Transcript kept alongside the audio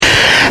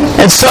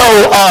And so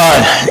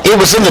it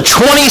was in the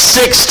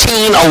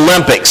 2016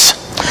 Olympics,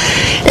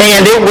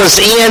 and it was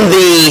in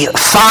the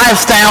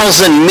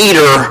 5,000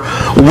 meter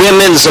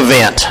women's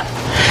event.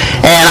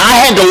 And I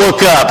had to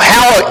look up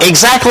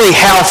exactly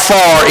how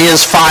far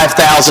is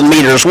 5,000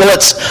 meters. Well,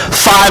 it's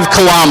 5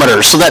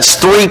 kilometers, so that's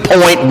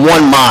 3.1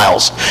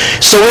 miles.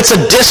 So it's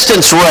a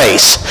distance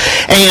race.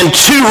 And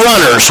 2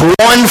 runners,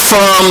 one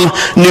from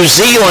New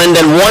Zealand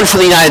and one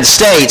from the United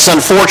States,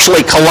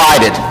 unfortunately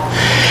collided.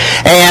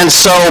 And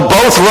so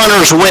both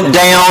runners went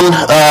down.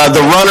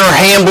 The runner,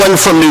 Hamblin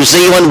from New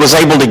Zealand, was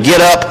able to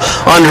get up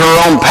on her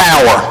own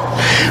power.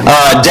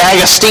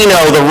 D'Agostino,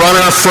 the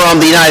runner from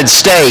the United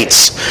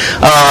States,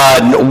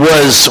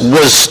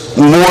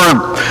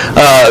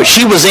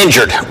 she was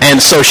injured,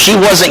 and so she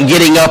wasn't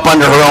getting up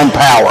under her own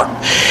power.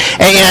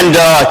 And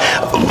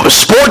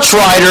sports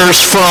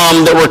writers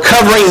that were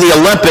covering the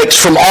Olympics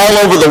from all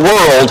over the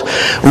world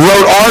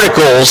wrote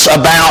articles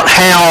about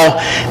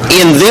how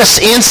in this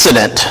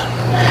incident,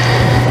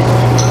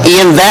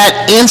 in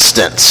that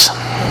instance,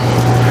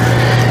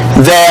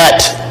 that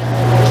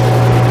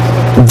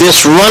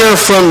this runner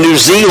from New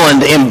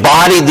Zealand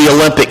embodied the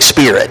Olympic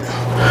spirit.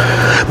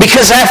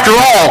 Because after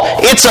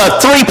all, it's a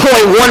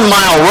 3.1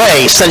 mile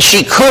race, and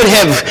she could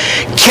have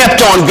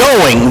kept on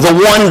going. The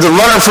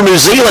runner from New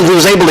Zealand who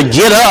was able to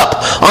get up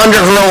under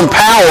her own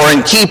power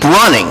and keep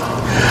running.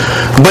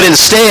 But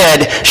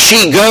instead,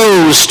 she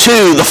goes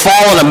to the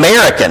fallen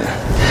American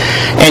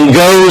and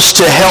goes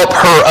to help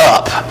her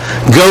up,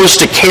 goes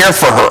to care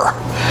for her.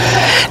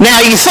 Now,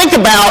 you think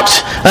about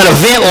an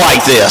event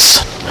like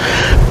this.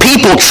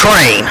 People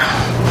train.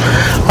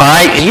 All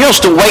right, you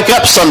used to wake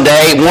up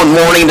one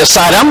morning and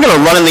decide, I'm going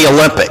to run in the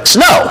Olympics.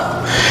 No.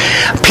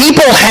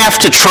 People have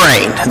to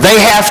train. They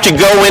have to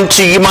go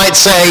into, you might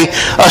say,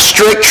 a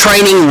strict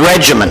training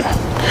regimen,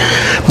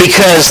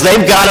 because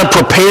they've got to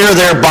prepare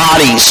their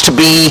bodies to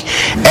be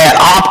at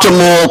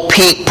optimal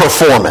peak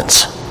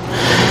performance.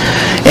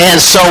 And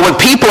so when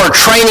people are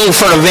training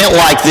for an event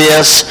like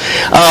this,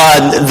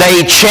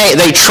 they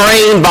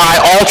train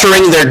by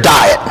altering their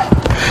diet.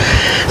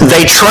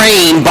 They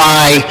train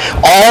by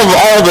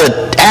all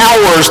the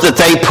hours that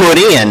they put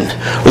in,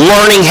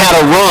 learning how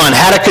to run,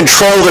 how to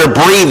control their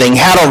breathing,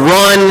 how to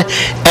run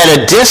at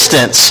a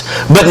distance,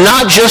 but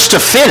not just to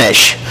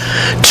finish,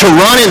 to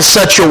run in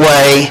such a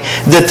way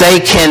that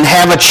they can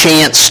have a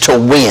chance to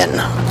win.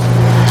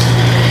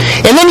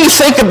 And then you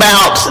think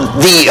about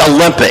the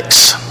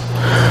Olympics,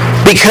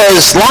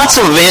 because lots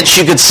of events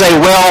you could say,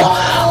 well,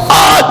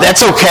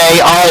 that's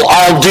okay,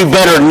 I'll do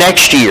better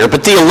next year.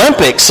 But the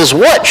Olympics is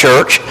what,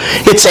 church?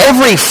 It's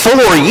every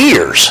 4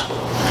 years.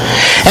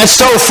 And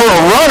so for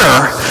a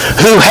runner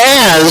who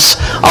has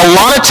a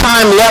lot of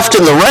time left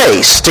in the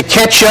race to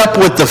catch up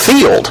with the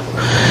field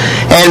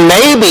and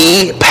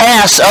maybe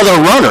pass other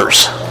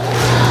runners,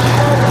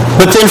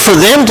 but then for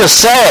them to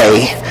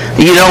say,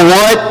 you know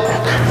what,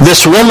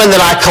 this woman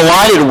that I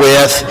collided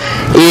with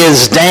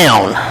is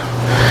down,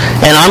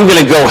 and I'm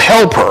going to go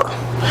help her.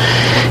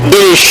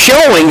 It is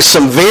showing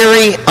some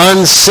very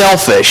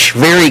unselfish,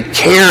 very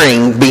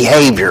caring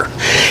behavior.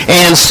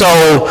 And so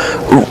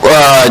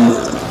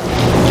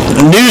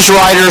news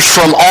writers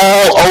from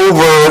all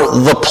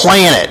over the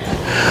planet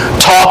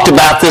talked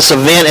about this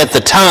event at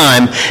the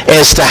time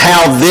as to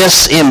how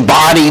this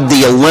embodied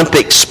the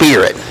Olympic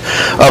spirit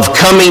of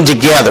coming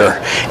together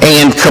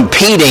and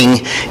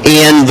competing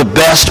in the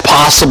best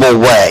possible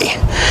way.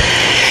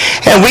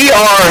 And we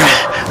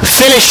are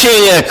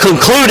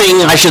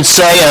concluding, I should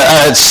say,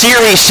 a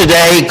series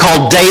today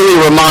called Daily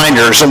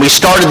Reminders. And we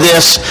started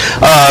this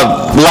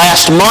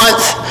last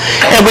month,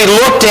 and we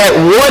looked at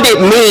what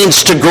it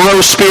means to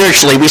grow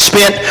spiritually. We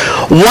spent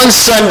one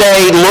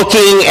Sunday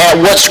looking at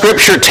what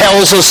Scripture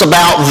tells us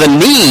about the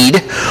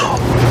need,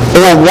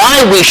 or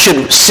why we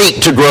should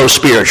seek to grow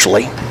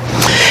spiritually.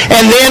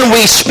 And then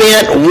we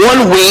spent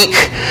 1 week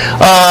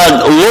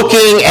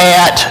looking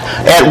at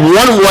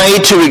one way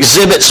to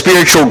exhibit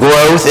spiritual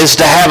growth is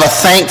to have a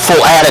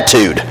thankful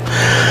attitude,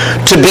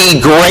 to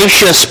be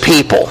gracious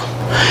people.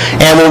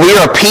 And when we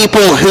are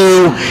people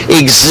who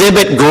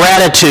exhibit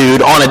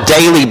gratitude on a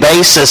daily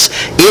basis,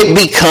 it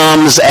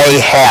becomes a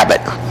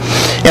habit.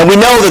 And we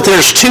know that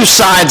there's 2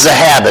 sides of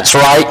habits,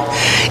 right?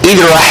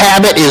 Either a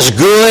habit is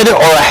good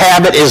or a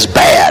habit is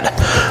bad.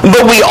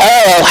 But we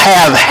all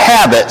have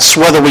habits,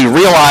 whether we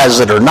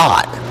realize it or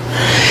not.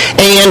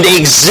 And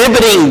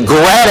exhibiting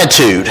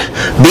gratitude,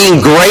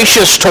 being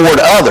gracious toward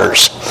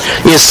others,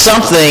 is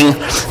something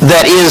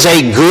that is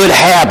a good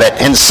habit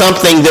and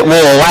something that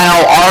will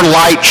allow our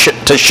light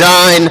to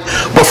shine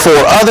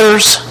before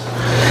others.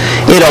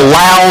 It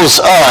allows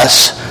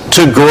us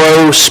to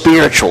grow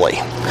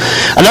spiritually.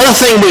 Another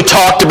thing we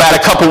talked about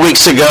a couple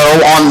weeks ago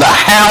on the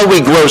how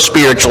we grow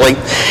spiritually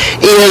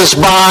is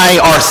by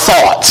our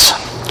thoughts.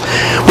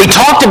 We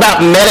talked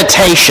about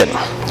meditation,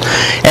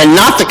 and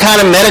not the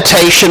kind of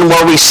meditation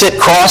where we sit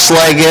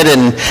cross-legged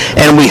and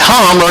we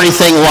hum or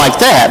anything like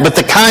that, but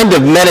the kind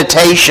of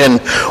meditation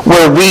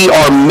where we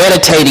are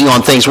meditating on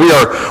things. We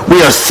are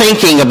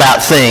thinking about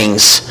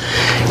things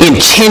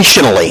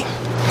intentionally.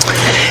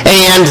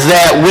 and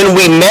that when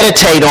we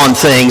meditate on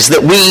things,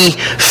 that we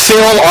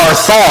fill our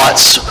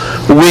thoughts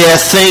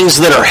with things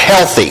that are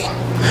healthy.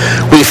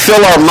 We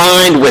fill our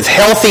mind with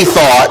healthy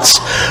thoughts,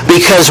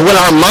 because when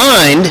our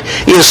mind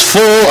is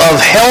full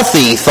of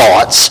healthy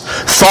thoughts,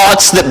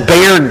 thoughts that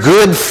bear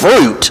good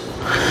fruit,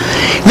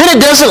 then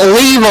it doesn't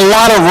leave a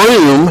lot of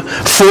room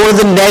for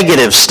the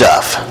negative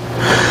stuff.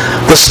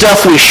 The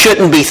stuff we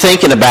shouldn't be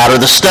thinking about, or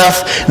the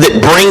stuff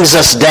that brings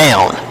us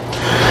down.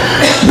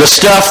 The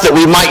stuff that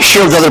we might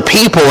share with other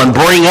people and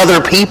bring other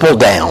people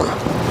down.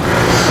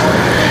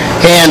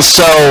 And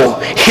so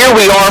here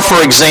we are,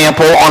 for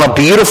example, on a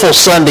beautiful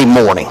Sunday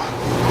morning.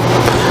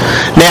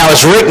 Now,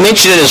 as Rick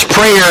mentioned in his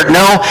prayer,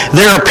 no,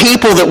 there are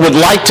people that would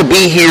like to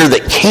be here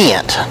that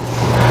can't.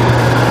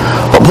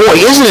 But boy,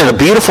 isn't it a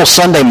beautiful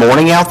Sunday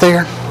morning out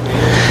there?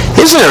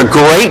 Isn't it a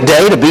great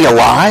day to be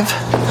alive?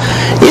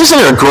 Isn't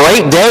it a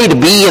great day to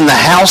be in the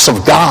house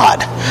of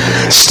God?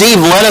 Steve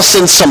led us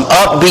in some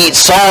upbeat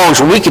songs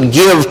where we could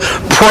give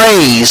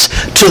praise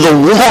to the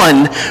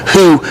one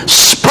who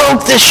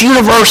spoke this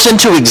universe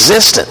into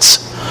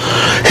existence,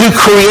 who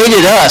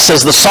created us.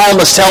 As the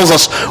psalmist tells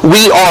us,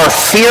 we are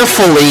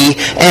fearfully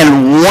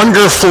and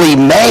wonderfully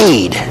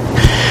made.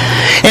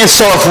 And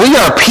so if we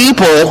are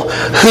people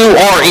who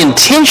are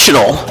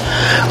intentional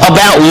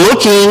about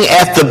looking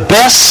at the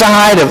best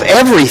side of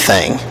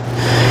everything,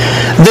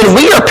 then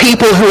we are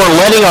people who are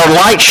letting our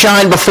light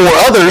shine before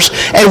others,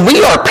 and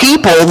we are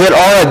people that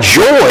are a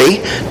joy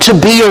to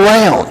be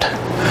around.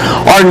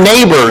 Our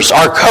neighbors,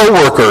 our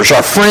co-workers,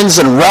 our friends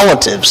and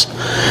relatives,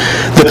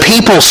 the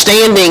people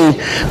standing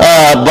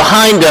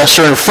behind us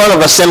or in front of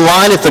us in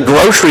line at the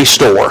grocery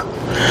store,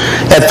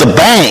 at the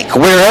bank,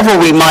 wherever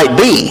we might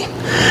be,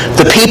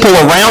 the people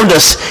around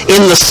us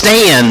in the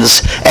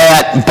stands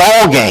at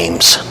ball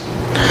games,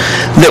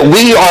 that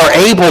we are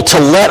able to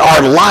let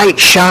our light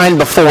shine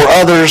before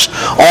others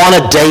on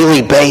a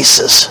daily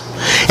basis.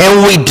 And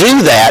when we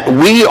do that,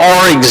 we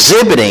are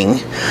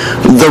exhibiting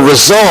the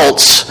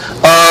results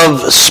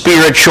of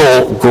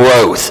spiritual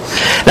growth.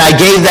 Now, I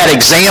gave that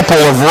example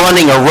of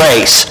running a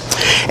race.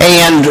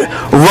 And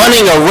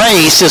running a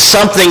race is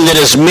something that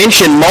is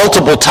mentioned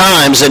multiple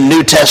times in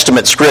New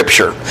Testament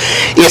Scripture.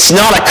 It's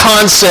not a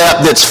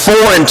concept that's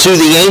foreign to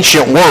the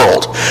ancient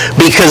world,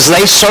 because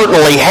they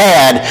certainly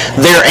had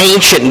their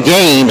ancient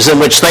games in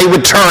which they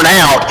would turn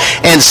out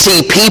and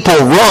see people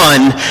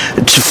run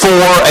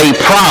for a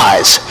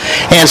prize.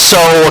 And so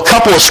a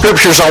couple of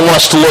scriptures I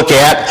want us to look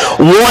at,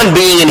 one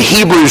being in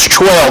Hebrews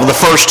 12, the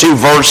first two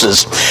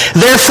verses.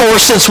 Therefore,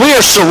 since we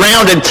are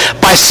surrounded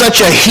by such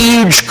a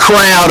huge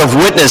crowd of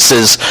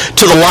witnesses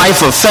to the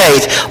life of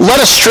faith, let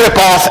us strip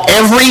off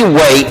every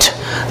weight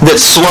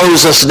that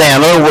slows us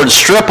down. In other words,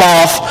 strip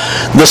off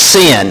the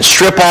sin,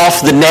 strip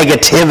off the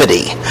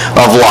negativity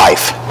of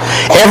life.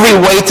 Every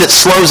weight that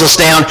slows us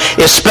down,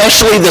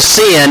 especially the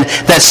sin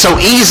that so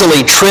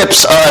easily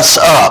trips us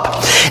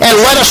up. And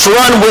let us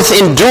run with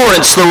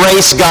endurance the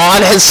race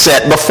God has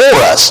set before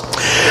us.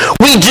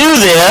 We do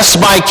this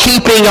by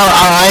keeping our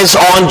eyes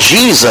on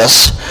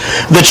Jesus,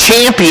 the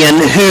champion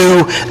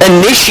who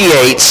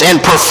initiates and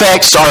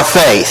perfects our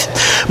faith.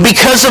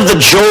 Because of the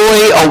joy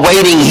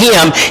awaiting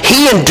him,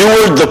 he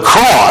endured the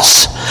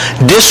cross,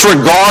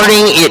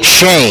 disregarding its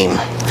shame.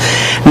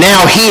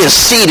 Now he is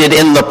seated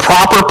in the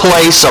proper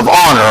place of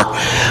honor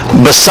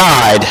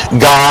beside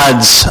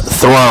God's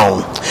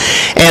throne.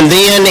 And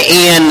then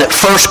in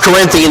 1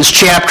 Corinthians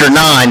chapter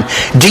 9,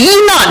 do you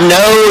not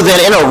know that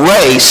in a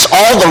race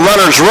all the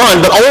runners run,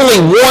 but only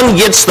one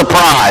gets the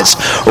prize?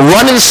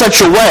 Run in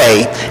such a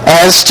way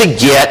as to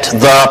get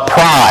the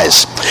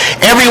prize.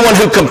 Everyone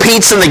who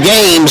competes in the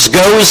games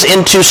goes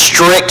into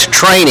strict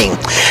training.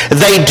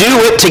 They do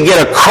it to get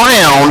a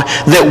crown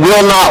that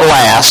will not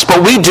last,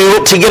 but we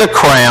do it to get a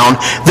crown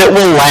that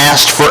will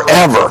last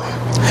forever.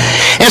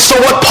 And so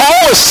what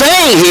Paul is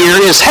saying here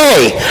is,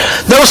 hey,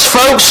 those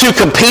folks who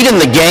compete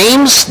in the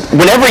games,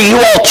 whenever you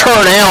all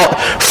turn out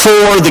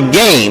for the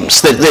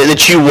games that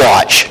you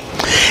watch,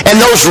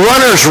 and those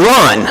runners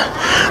run,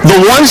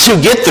 the ones who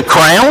get the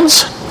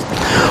crowns,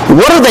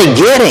 what are they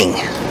getting?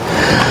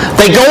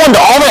 They go into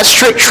all that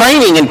strict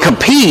training and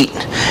compete,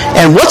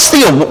 and what's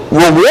the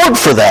reward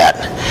for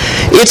that?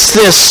 It's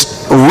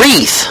this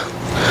wreath.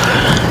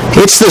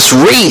 It's this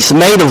wreath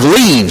made of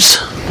leaves.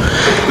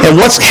 And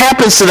what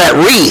happens to that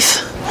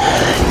wreath?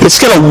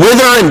 It's going to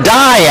wither and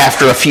die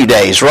after a few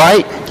days,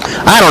 right?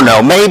 I don't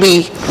know,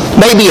 maybe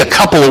a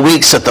couple of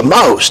weeks at the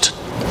most.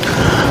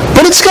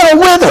 But it's going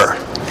to wither.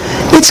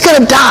 It's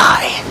going to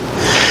die.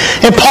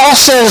 And Paul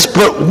says,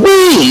 but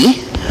we're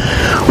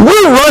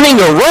running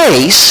a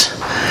race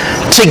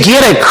to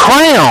get a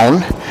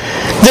crown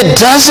that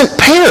doesn't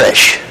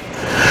perish.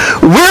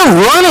 We're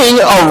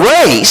running a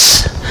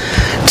race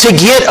to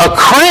get a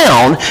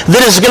crown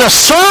that is going to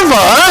serve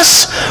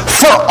us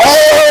for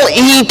all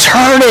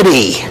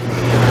eternity.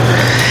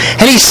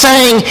 And he's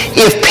saying,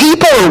 if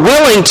people are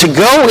willing to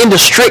go into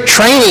strict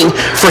training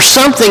for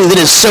something that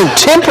is so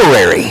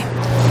temporary,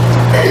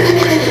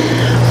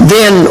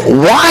 then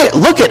why,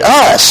 look at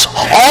us.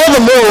 All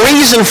the more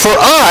reason for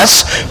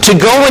us to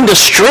go into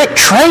strict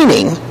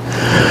training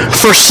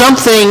for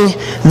something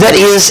that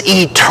is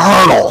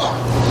eternal.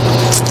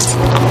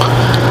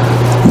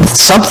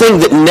 Something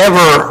that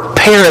never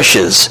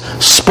perishes,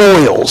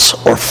 spoils,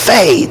 or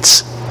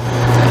fades.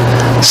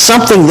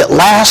 Something that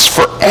lasts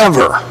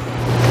forever.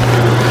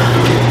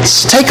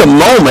 Let's take a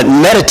moment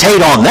and meditate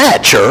on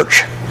that,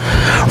 church.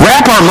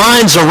 Wrap our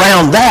minds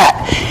around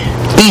that.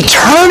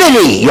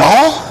 Eternity,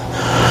 y'all.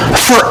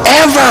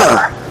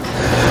 Forever.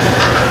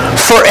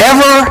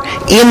 Forever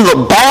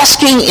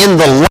basking in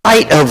the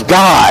light of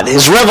God.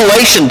 As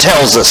Revelation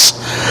tells us,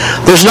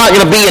 there's not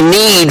going to be a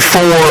need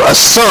for a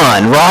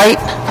sun, right?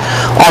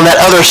 On that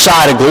other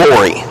side of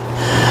glory.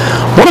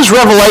 What does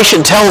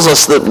Revelation tells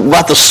us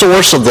about the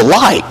source of the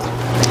light?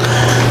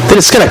 That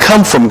it's going to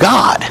come from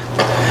God.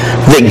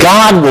 That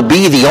God will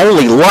be the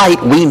only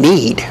light we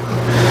need.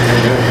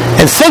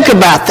 And think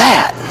about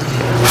that.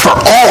 For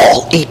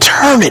all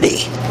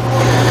eternity.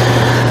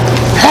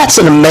 That's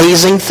an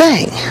amazing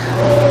thing.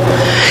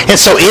 And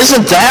so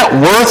isn't that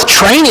worth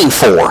training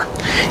for?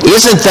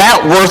 Isn't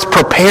that worth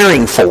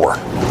preparing for?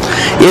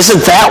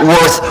 Isn't that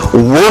worth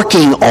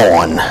working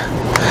on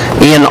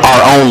in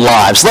our own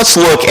lives? Let's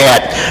look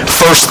at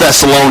 1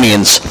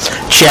 Thessalonians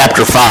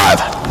chapter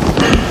 5.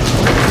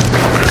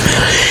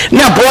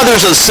 Now,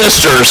 brothers and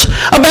sisters,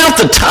 about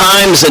the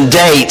times and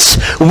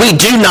dates, we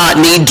do not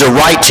need to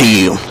write to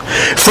you.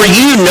 For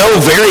you know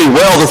very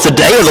well that the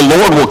day of the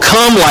Lord will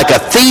come like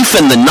a thief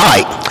in the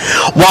night,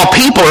 while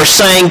people are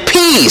saying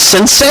peace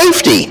and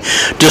safety.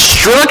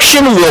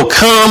 Destruction will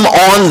come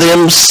on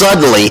them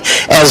suddenly,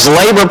 as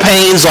labor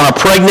pains on a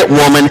pregnant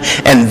woman,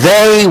 and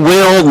they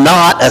will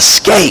not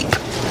escape.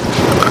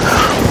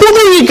 Well,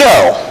 there you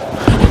go.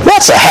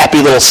 That's a happy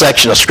little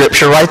section of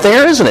Scripture right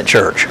there, isn't it,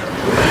 church?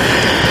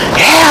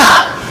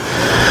 Yeah.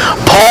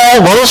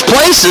 Paul, one of those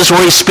places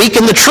where he's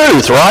speaking the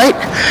truth, right?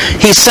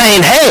 He's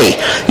saying, hey,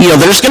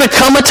 there's going to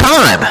come a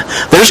time.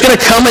 There's going to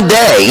come a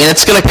day, and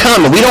it's going to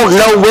come, and we don't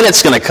know when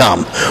it's going to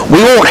come.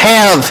 We won't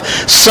have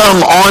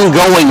some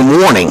ongoing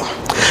warning.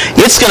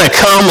 It's going to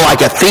come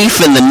like a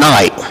thief in the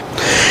night.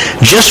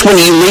 Just when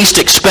you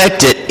least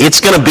expect it, it's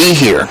going to be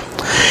here.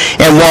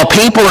 And while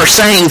people are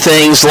saying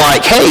things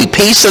like, hey,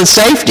 peace and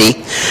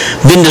safety,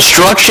 then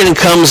destruction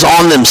comes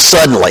on them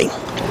suddenly.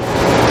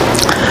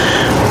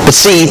 But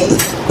see,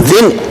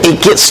 then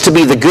it gets to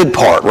be the good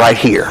part right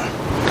here.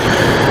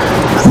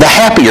 The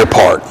happier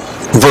part.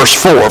 Verse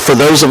 4, for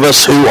those of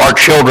us who are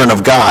children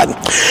of God.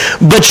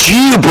 But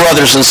you,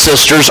 brothers and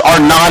sisters, are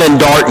not in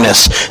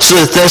darkness, so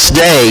that this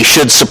day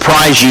should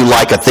surprise you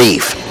like a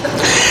thief.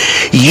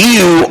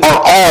 You are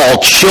all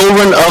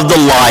children of the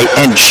light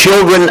and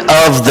children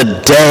of the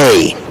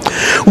day.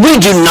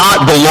 We do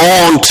not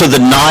belong to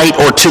the night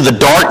or to the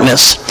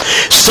darkness.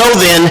 So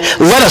then,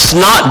 let us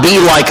not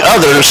be like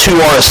others who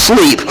are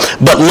asleep,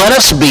 but let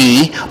us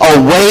be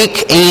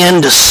awake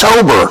and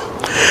sober.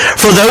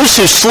 For those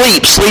who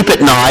sleep, sleep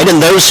at night,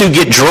 and those who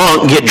get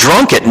drunk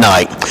at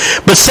night.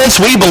 But since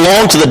we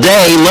belong to the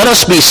day, let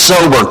us be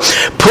sober,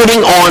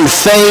 putting on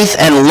faith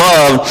and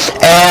love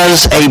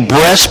as a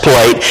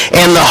breastplate,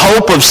 and the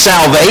hope of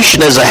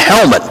salvation as a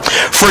helmet.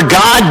 For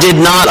God did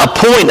not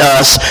appoint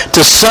us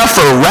to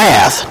suffer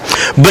wrath,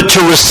 but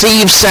to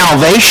receive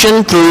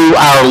salvation through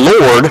our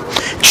Lord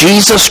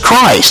Jesus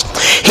Christ.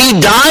 He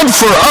died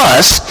for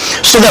us,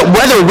 so that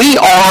whether we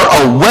are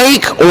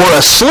awake or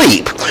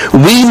asleep,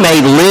 we may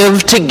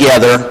live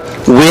together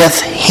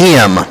with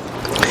him.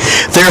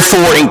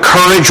 Therefore,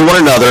 encourage one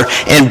another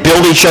and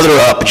build each other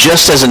up,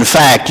 just as in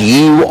fact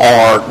you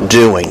are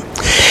doing.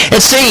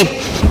 And see,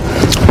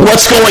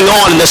 what's going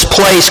on in this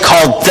place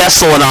called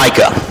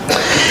Thessalonica?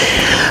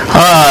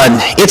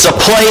 It's a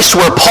place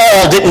where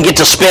Paul didn't get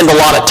to spend a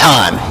lot of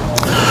time.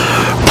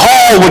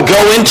 Paul would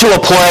go into a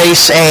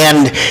place,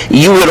 and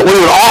we would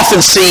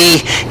often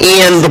see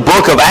in the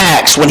book of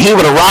Acts, when he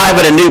would arrive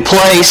at a new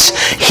place,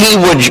 he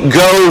would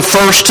go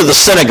first to the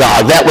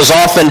synagogue. That was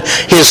often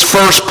his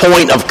first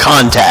point of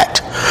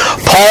contact.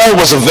 Paul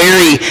was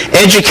very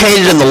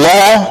educated in the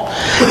law.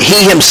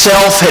 He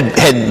himself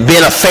had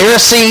been a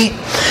Pharisee,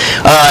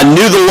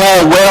 knew the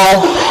law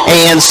well,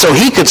 and so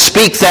he could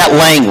speak that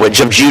language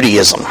of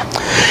Judaism.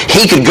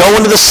 He could go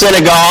into the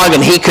synagogue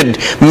and he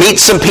could meet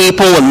some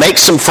people and make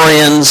some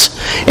friends,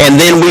 and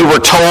then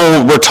we're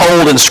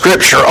told in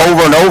Scripture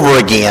over and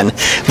over again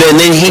that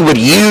then he would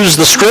use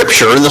the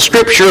Scripture, and the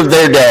Scripture of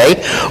their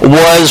day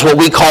was what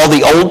we call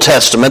the Old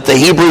Testament, the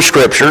Hebrew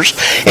Scriptures,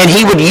 and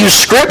he would use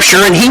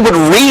Scripture and he would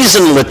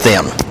reason with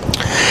them.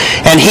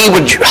 And he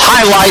would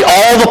highlight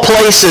all the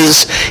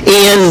places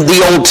in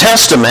the Old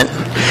Testament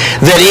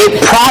that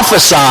it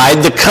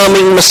prophesied the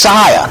coming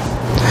Messiah.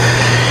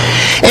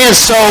 And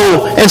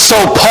so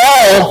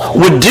Paul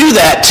would do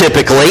that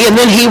typically, and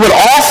then he would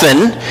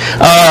often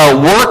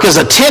work as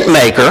a tent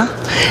maker,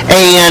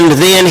 and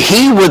then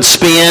he would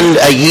spend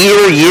a year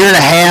and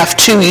a half,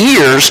 2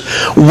 years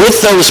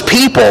with those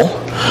people,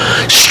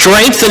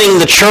 strengthening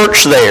the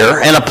church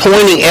there and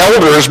appointing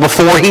elders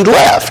before he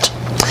left.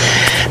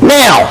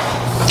 Now,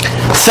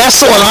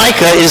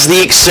 Thessalonica is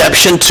the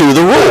exception to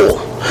the rule,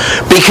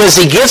 because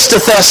he gets to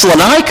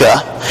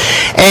Thessalonica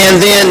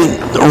And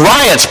then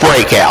riots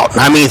break out.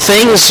 I mean,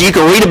 things, you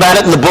can read about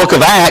it in the book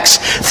of Acts,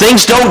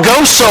 things don't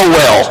go so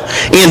well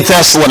in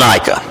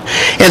Thessalonica.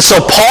 And so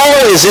Paul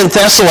is in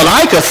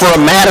Thessalonica for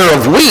a matter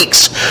of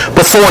weeks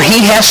before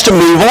he has to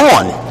move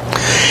on.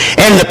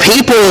 And the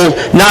people,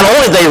 not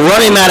only they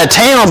run him out of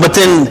town, but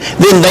then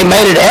they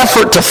made an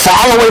effort to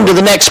follow him to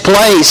the next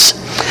place,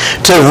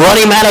 to run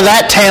him out of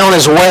that town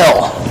as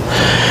well.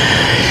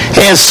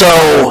 And so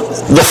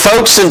the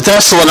folks in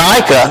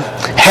Thessalonica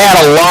had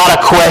a lot of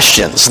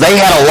questions. They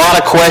had a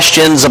lot of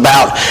questions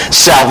about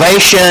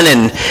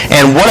salvation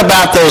and what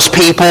about those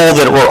people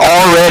that were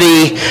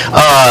already,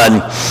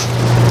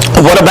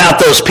 what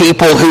about those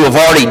people who have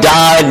already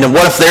died, and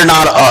what if they're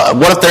not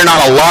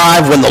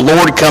alive when the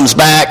Lord comes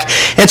back?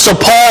 And so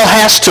Paul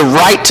has to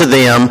write to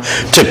them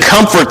to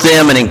comfort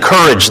them and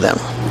encourage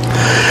them.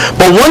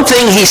 But one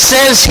thing he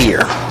says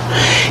here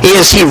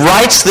is he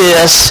writes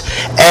this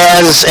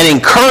as an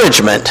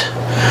encouragement,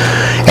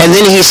 and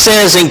then he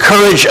says,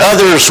 encourage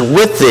others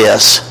with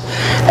this,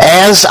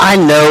 as I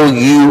know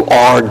you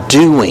are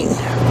doing.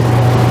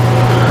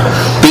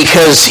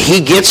 Because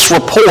he gets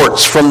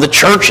reports from the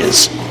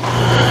churches.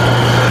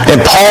 And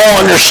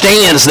Paul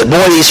understands that,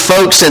 boy, these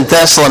folks in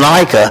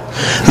Thessalonica,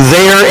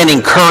 they're an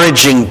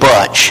encouraging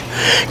bunch.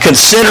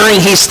 Considering,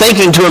 he's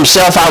thinking to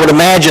himself, I would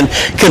imagine,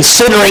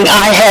 considering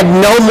I had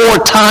no more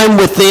time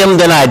with them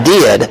than I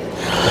did,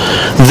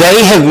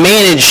 they have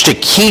managed to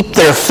keep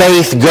their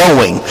faith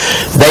going.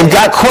 They've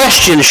got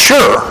questions,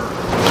 sure.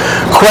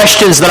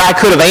 Questions that I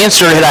could have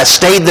answered had I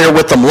stayed there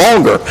with them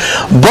longer.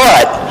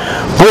 But,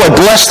 boy,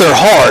 bless their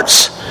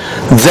hearts,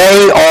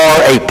 they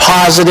are a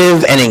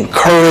positive and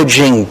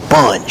encouraging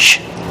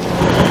bunch.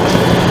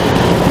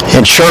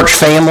 And church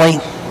family,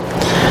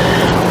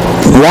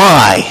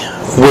 why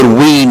would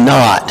we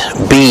not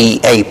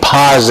be a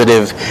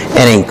positive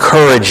and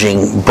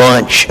encouraging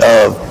bunch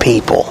of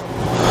people?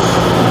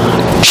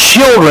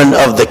 Children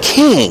of the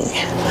King,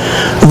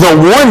 the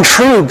one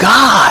true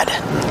God.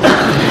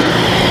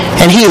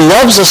 And he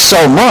loves us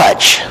so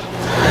much,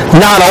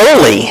 not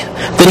only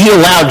that he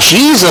allowed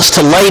Jesus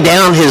to lay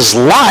down his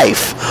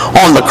life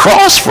on the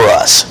cross for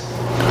us,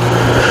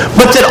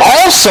 but that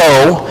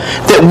also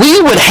that we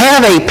would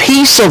have a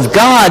peace of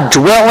God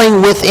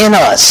dwelling within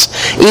us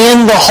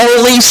in the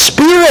Holy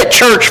Spirit,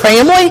 church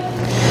family.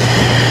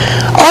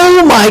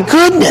 Oh my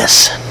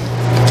goodness.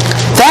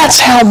 That's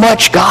how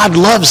much God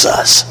loves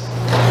us.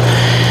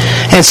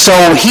 And so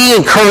he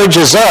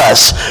encourages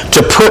us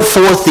to put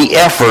forth the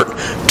effort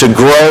to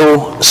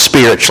grow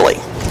spiritually.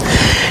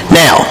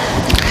 Now,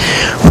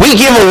 we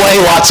give away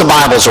lots of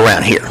Bibles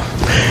around here.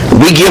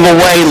 We give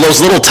away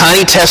those little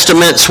tiny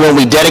testaments when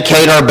we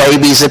dedicate our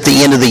babies at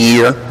the end of the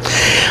year.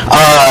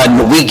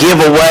 We give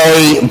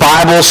away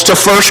Bibles to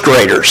first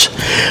graders.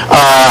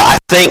 I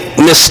think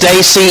Miss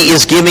Stacy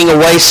is giving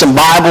away some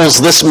Bibles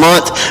this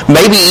month,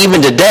 maybe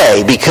even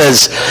today,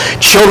 because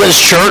Children's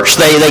Church,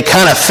 they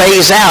kind of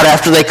phase out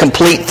after they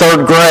complete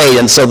third grade.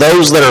 And so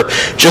those that are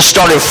just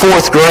started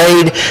fourth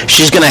grade,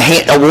 she's going to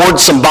award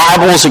some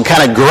Bibles and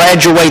kind of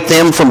graduate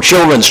them from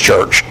Children's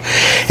Church.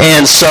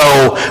 And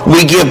so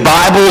we give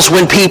Bibles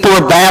when people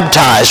are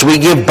baptized. We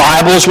give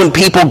Bibles when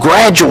people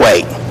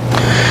graduate.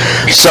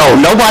 So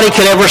nobody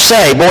can ever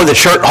say, boy, the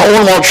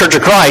Whole Church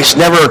of Christ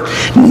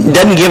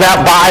doesn't give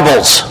out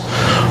Bibles,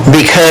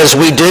 because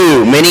we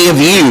do. Many of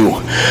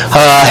you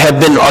have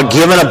been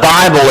given a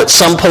Bible at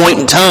some point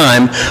in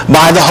time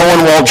by the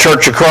Hohenwald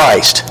Church of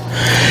Christ.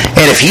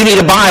 And if you need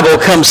a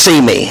Bible, come see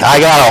me. I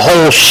got a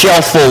whole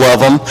shelf full of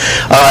them.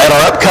 At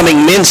our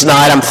upcoming men's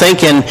night, I'm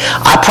thinking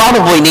I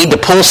probably need to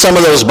pull some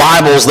of those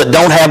Bibles that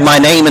don't have my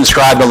name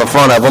inscribed on the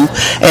front of them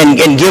and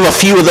give a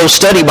few of those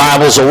study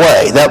Bibles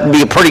away. That would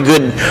be a pretty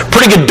good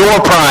door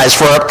prize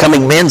for our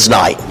upcoming men's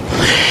night.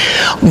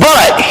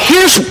 But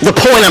here's the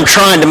point I'm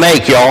trying to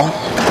make, y'all.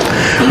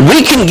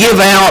 We can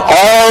give out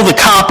all the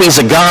copies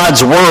of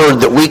God's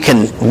Word that we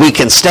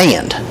can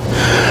stand.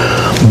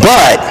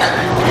 But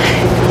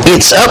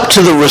it's up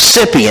to the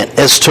recipient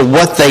as to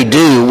what they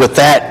do with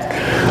that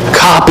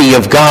copy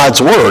of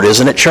God's Word,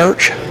 isn't it,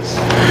 church?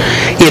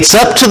 It's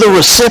up to the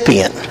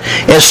recipient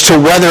as to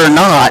whether or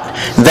not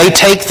they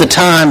take the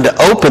time to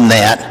open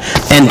that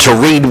and to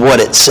read what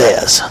it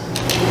says.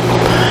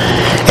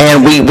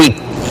 And we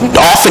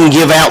often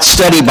give out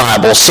study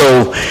Bibles,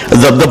 so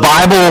the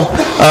Bible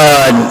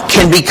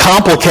can be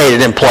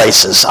complicated in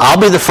places. I'll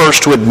be the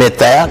first to admit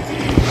that.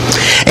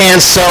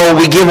 And so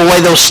we give away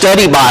those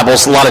study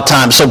Bibles a lot of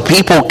times so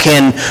people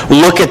can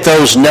look at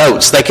those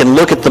notes. They can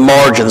look at the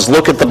margins,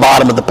 look at the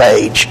bottom of the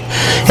page.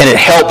 And it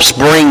helps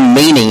bring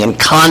meaning and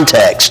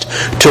context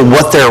to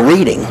what they're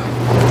reading.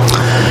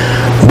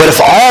 But if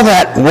all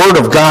that Word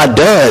of God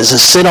does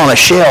is sit on a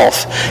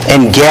shelf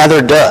and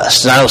gather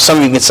dust, and I know some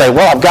of you can say,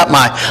 well, I've got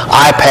my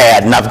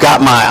iPad and I've got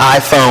my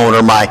iPhone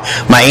or my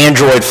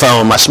Android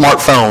phone, my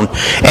smartphone,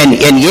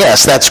 and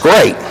yes, that's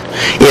great.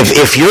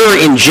 If you're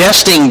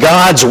ingesting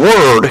God's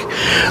Word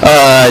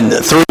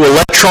through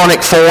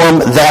electronic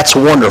form, that's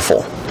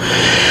wonderful.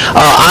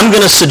 I'm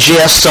going to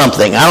suggest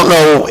something. I don't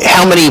know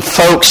how many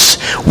folks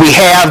we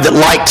have that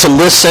like to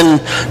listen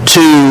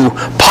to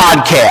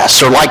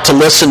podcasts or like to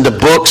listen to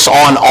books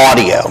on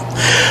audio.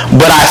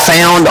 But I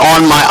found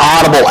on my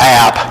Audible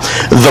app,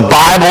 The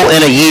Bible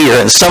in a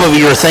Year. And some of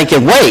you are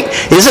thinking, wait,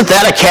 isn't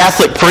that a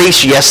Catholic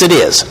priest? Yes, it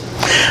is.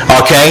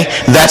 Okay?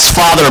 That's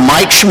Father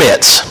Mike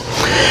Schmitz.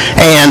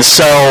 And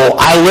so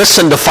I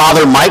listen to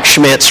Father Mike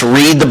Schmitz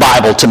read the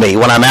Bible to me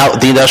when I'm out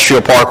at the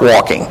industrial park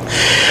walking.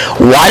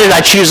 Why did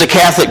I choose a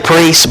Catholic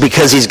priest?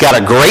 Because he's got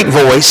a great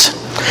voice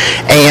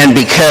and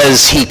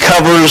because he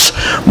covers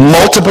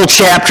multiple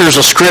chapters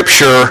of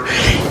Scripture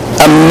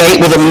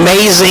with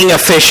amazing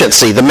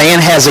efficiency. The man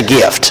has a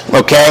gift,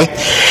 okay?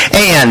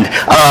 And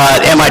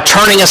am I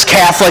turning us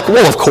Catholic?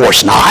 Well, of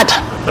course not.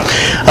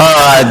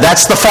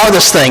 That's the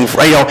farthest thing,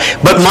 you know.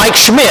 But Mike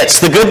Schmitz,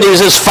 the good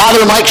news is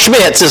Father Mike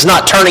Schmitz is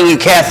not turning you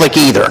Catholic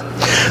either.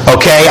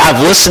 Okay,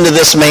 I've listened to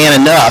this man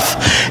enough,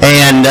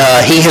 and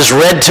he has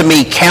read to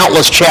me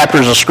countless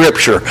chapters of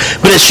Scripture.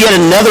 But it's yet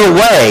another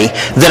way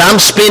that I'm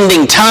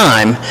spending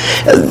time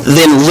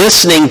than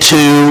listening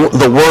to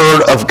the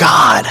Word of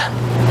God.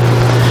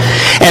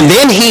 And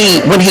then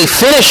when he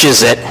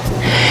finishes it,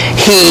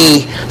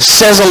 he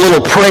says a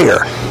little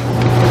prayer.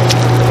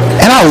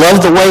 And I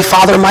love the way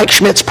Father Mike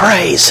Schmitz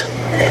prays.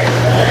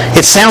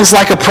 It sounds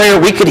like a prayer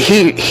we could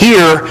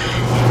hear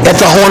at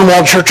the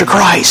Hornwall Church of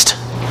Christ.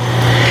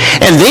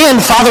 And then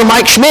Father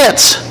Mike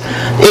Schmitz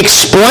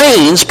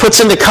puts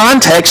into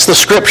context the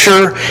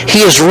Scripture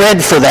he has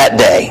read for that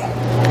day.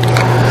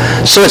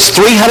 So it's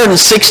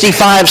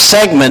 365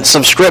 segments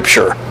of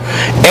Scripture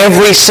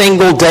every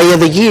single day of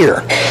the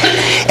year.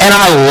 And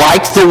I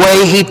like the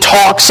way he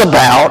talks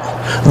about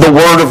the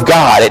Word of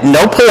God. At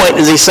no point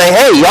does he say,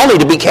 hey, y'all need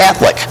to be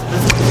Catholic.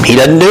 He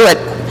doesn't do it.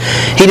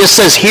 He just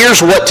says,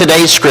 here's what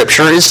today's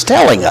Scripture is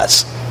telling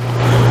us.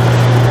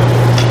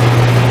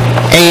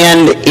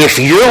 And if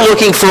you're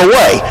looking for a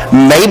way,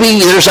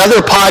 maybe there's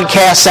other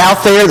podcasts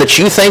out there that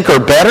you think are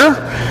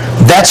better,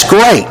 that's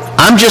great.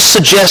 I'm just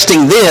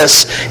suggesting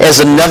this as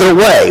another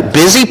way.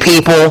 Busy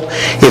people,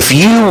 if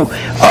you've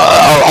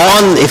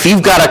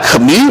got a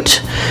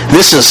commute,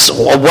 this is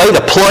a way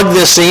to plug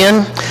this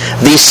in.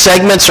 These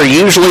segments are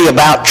usually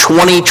about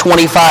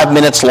 20-25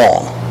 minutes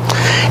long.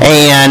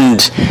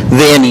 And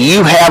then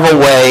you have a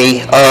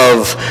way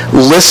of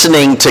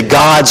listening to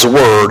God's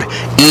Word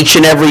each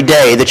and every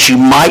day that you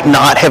might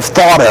not have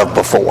thought of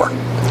before.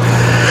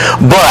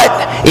 But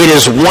it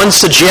is one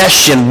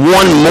suggestion,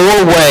 one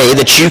more way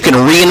that you can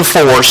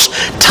reinforce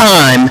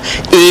time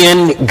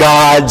in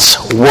God's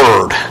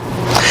Word.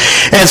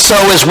 And so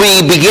as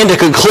we begin to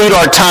conclude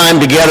our time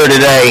together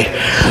today,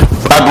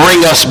 I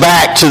bring us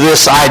back to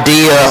this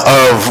idea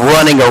of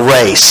running a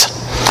race.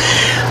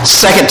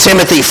 2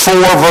 Timothy 4,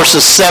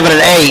 verses 7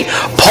 and 8,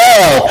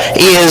 Paul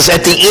is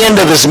at the end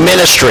of his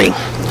ministry.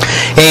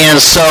 And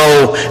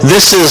so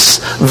this is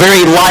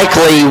very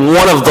likely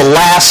one of the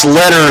last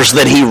letters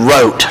that he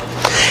wrote.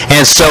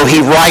 And so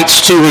he writes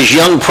to his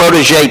young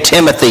protege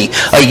Timothy,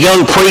 a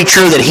young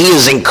preacher that he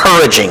is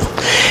encouraging.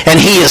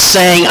 And he is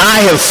saying,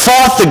 I have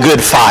fought the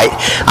good fight.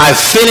 I've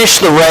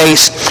finished the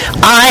race.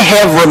 I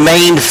have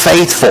remained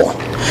faithful.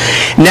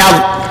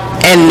 Now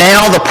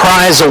the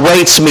prize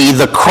awaits me,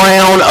 the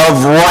crown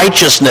of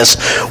righteousness,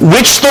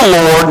 which the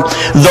Lord,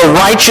 the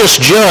righteous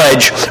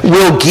judge,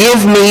 will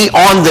give me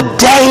on the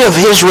day of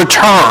his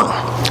return.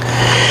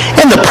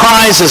 And the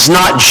prize is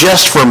not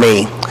just for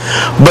me,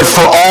 but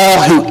for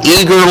all who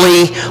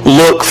eagerly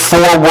look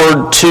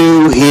forward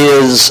to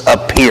his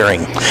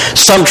appearing.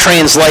 Some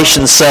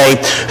translations say,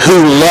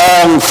 who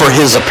long for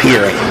his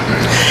appearing.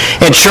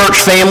 And church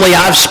family,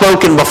 I've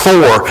spoken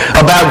before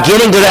about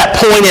getting to that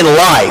point in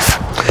life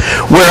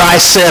where I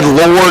said,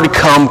 Lord,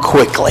 come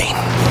quickly.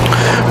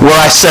 Where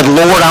I said,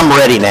 Lord, I'm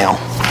ready now.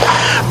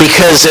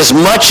 Because as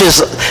much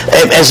as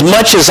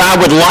I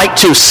would like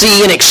to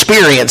see and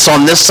experience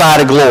on this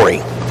side of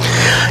glory,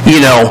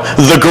 you know,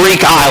 the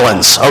Greek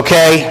islands,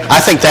 okay? I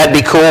think that'd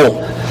be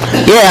cool.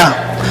 Yeah,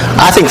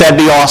 I think that'd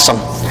be awesome.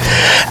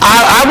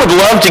 I would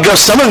love to go.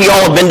 Some of you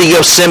all have been to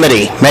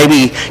Yosemite.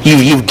 Maybe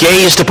you've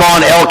gazed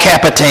upon El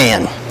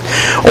Capitan.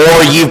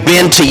 Or you've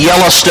been to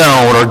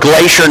Yellowstone or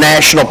Glacier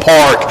National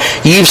Park.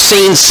 You've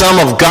seen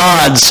some of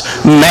God's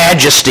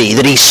majesty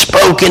that he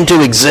spoke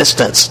into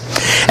existence.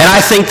 And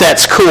I think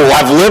that's cool.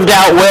 I've lived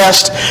out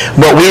west,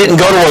 but we didn't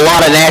go to a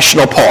lot of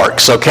national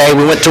parks, okay?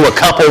 We went to a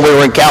couple when we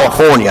were in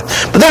California.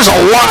 But there's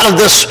a lot of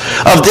this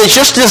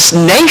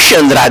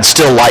nation that I'd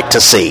still like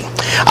to see.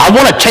 I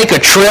want to take a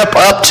trip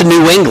up to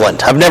New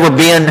England. I've never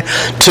been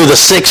to the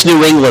 6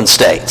 New England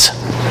states.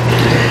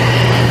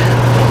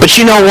 But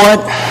you know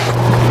what?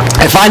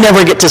 If I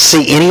never get to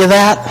see any of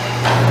that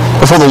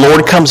before the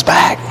Lord comes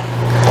back,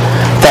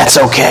 that's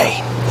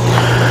okay.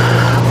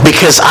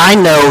 Because I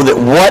know that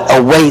what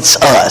awaits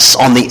us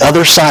on the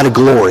other side of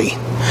glory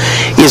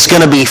is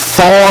going to be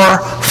far,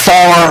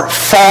 far,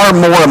 far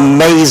more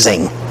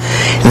amazing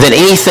than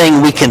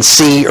anything we can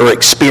see or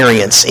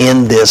experience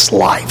in this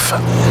life.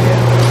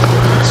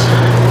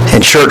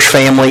 And church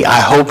family,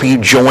 I hope you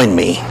join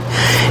me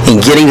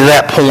and getting to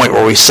that point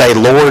where we say,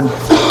 Lord,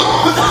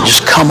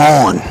 just come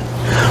on.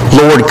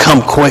 Lord,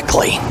 come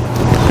quickly.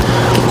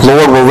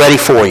 Lord, we're ready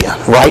for you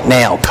right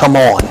now. Come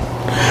on.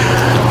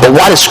 But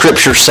why does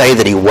Scripture say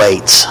that He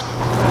waits?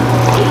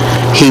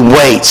 He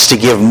waits to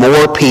give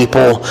more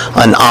people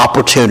an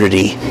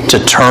opportunity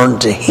to turn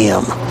to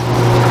Him.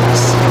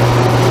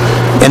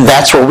 And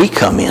that's where we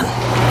come in.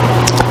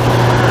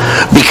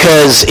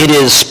 Because it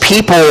is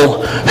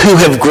people who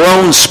have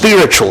grown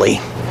spiritually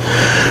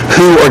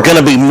who are going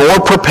to be more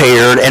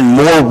prepared and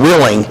more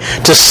willing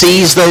to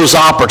seize those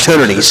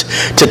opportunities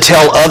to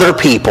tell other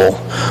people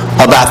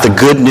about the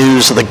good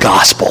news of the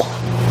gospel.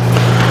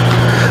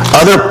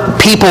 Other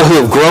people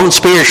who have grown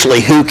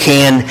spiritually who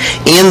can,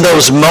 in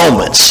those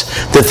moments,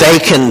 that they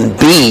can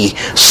be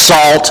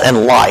salt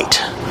and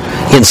light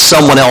in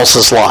someone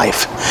else's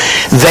life.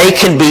 They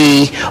can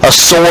be a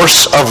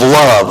source of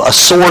love, a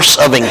source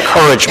of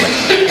encouragement,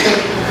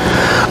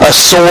 a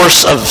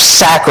source of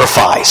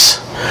sacrifice.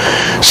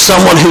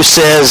 Someone who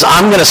says,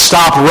 I'm going to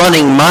stop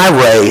running my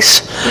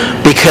race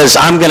because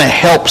I'm going to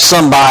help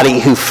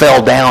somebody who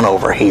fell down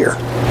over here.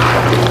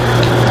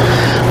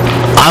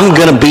 I'm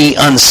going to be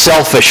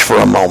unselfish for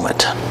a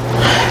moment,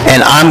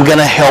 and I'm going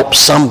to help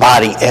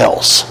somebody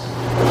else.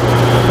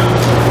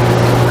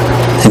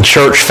 And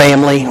church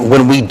family,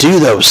 when we do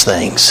those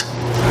things,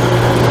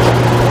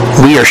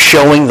 we are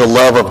showing the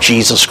love of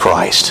Jesus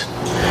Christ,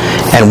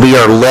 and we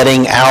are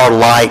letting our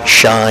light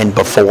shine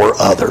before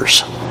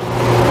others.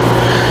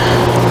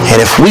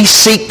 And if we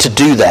seek to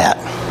do that,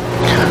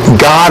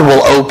 God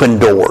will open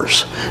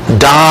doors.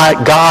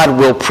 God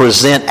will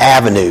present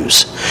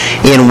avenues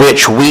in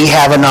which we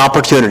have an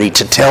opportunity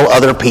to tell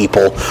other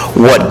people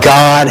what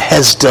God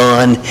has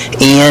done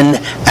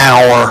in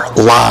our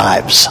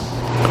lives.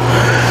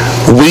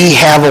 We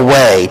have a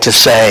way to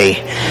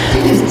say,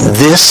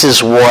 this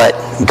is what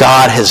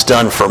God has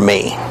done for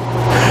me.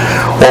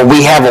 Or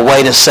we have a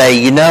way to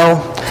say,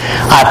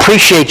 I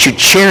appreciate you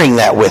sharing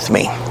that with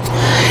me.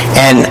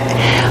 And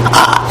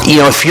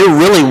if you're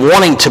really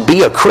wanting to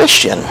be a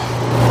Christian,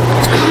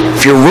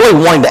 if you're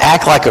really wanting to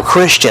act like a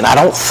Christian, I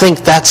don't think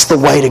that's the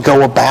way to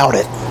go about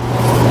it.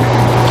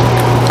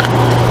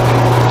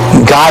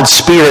 God's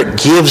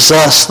Spirit gives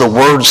us the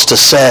words to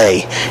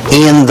say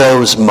in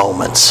those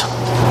moments.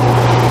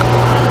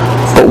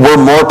 But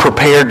we're more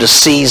prepared to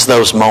seize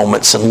those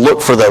moments and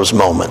look for those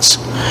moments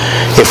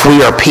if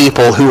we are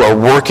people who are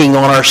working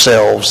on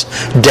ourselves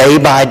day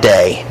by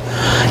day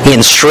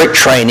in strict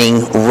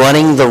training,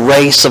 running the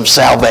race of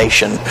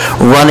salvation,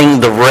 running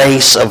the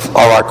race of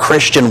our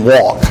Christian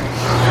walk.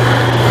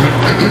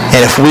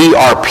 And if we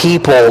are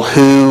people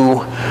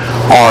who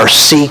are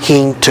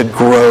seeking to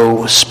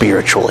grow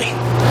spiritually,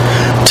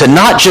 to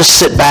not just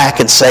sit back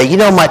and say,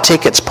 my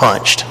ticket's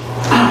punched.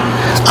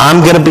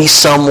 I'm going to be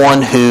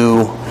someone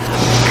who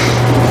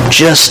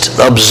just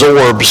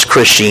absorbs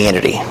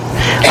Christianity.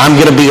 I'm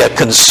going to be a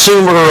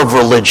consumer of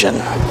religion.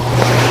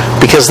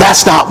 Because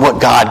that's not what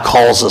God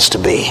calls us to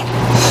be.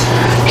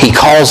 He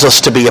calls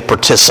us to be a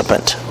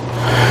participant,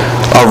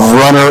 a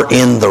runner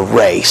in the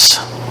race,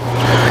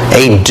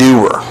 a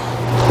doer.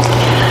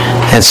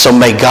 And so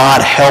may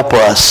God help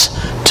us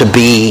to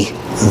be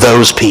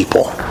those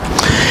people.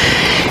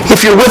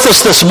 If you're with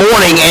us this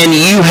morning and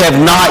you have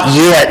not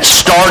yet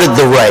started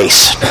the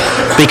race,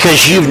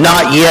 because you've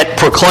not yet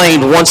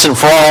proclaimed once and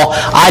for all,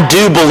 I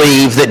do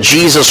believe that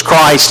Jesus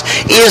Christ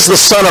is the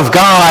Son of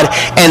God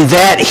and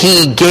that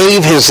He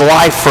gave His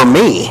life for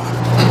me,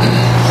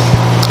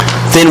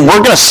 then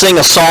we're going to sing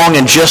a song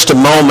in just a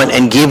moment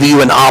and give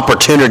you an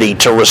opportunity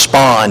to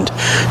respond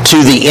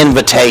to the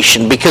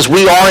invitation, because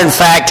we are in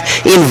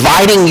fact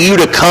inviting you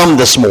to come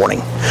this morning.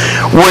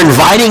 We're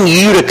inviting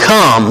you to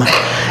come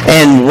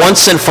and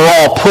once and for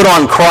all put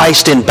on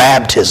Christ in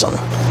baptism.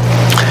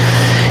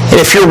 And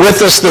if you're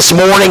with us this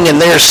morning and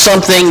there's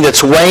something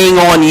that's weighing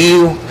on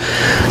you,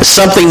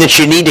 something that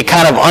you need to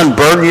kind of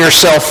unburden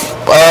yourself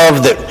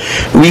of, that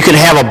you can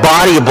have a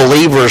body of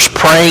believers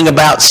praying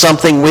about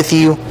something with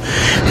you,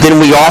 then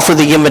we offer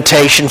the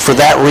invitation for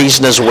that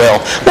reason as well.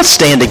 Let's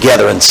stand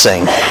together and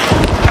sing.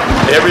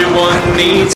 Everyone needs